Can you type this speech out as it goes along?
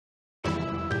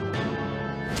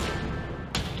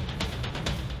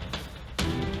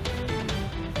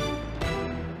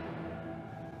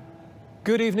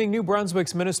Good evening. New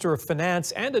Brunswick's Minister of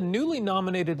Finance and a newly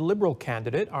nominated Liberal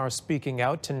candidate are speaking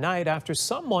out tonight after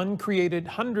someone created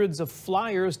hundreds of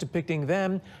flyers depicting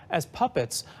them as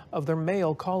puppets of their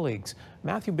male colleagues.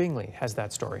 Matthew Bingley has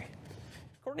that story.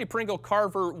 Courtney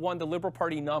Pringle-Carver won the Liberal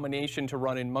Party nomination to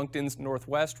run in Moncton's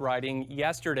Northwest riding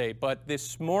yesterday, but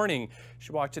this morning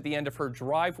she walked to the end of her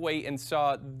driveway and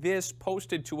saw this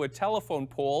posted to a telephone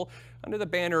pole under the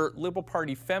banner Liberal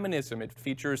Party Feminism. It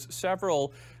features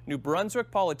several New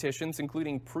Brunswick politicians,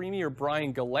 including Premier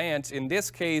Brian Gallant, in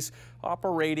this case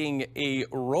operating a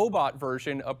robot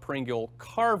version of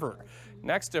Pringle-Carver.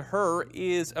 Next to her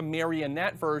is a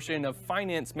marionette version of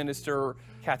Finance Minister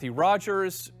Cathy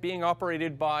Rogers, being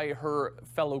operated by her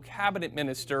fellow cabinet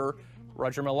minister,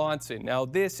 Roger Melanson. Now,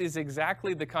 this is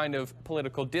exactly the kind of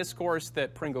political discourse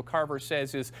that Pringle-Carver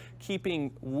says is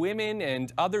keeping women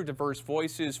and other diverse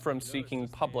voices from seeking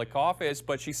public office,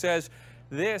 but she says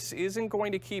this isn't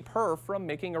going to keep her from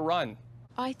making a run.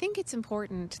 I think it's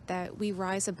important that we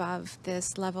rise above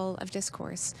this level of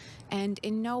discourse, and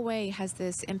in no way has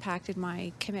this impacted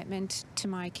my commitment to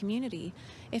my community.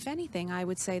 If anything, I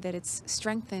would say that it's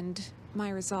strengthened my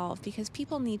resolve, because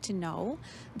people need to know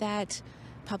that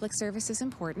public service is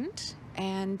important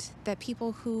and that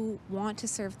people who want to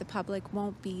serve the public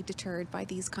won't be deterred by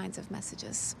these kinds of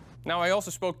messages. Now, I also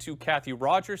spoke to Cathy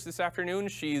Rogers this afternoon.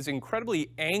 She's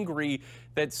incredibly angry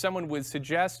that someone would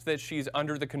suggest that she's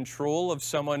under the control of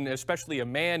someone, especially a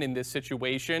man, in this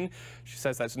situation. She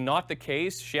says that's not the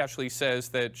case. She actually says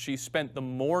that she spent the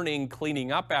morning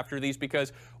cleaning up after these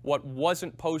because what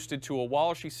wasn't posted to a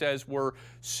wall, she says, were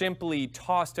simply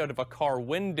tossed out of a car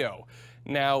window.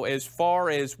 Now, as far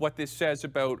as what this says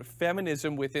about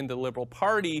feminism within the Liberal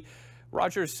Party,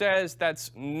 Rogers says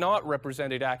that's not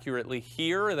represented accurately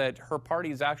here, that her party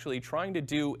is actually trying to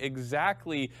do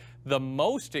exactly the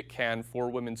most it can for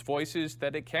women's voices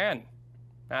that it can.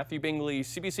 Matthew Bingley,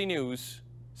 CBC News,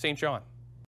 St. John.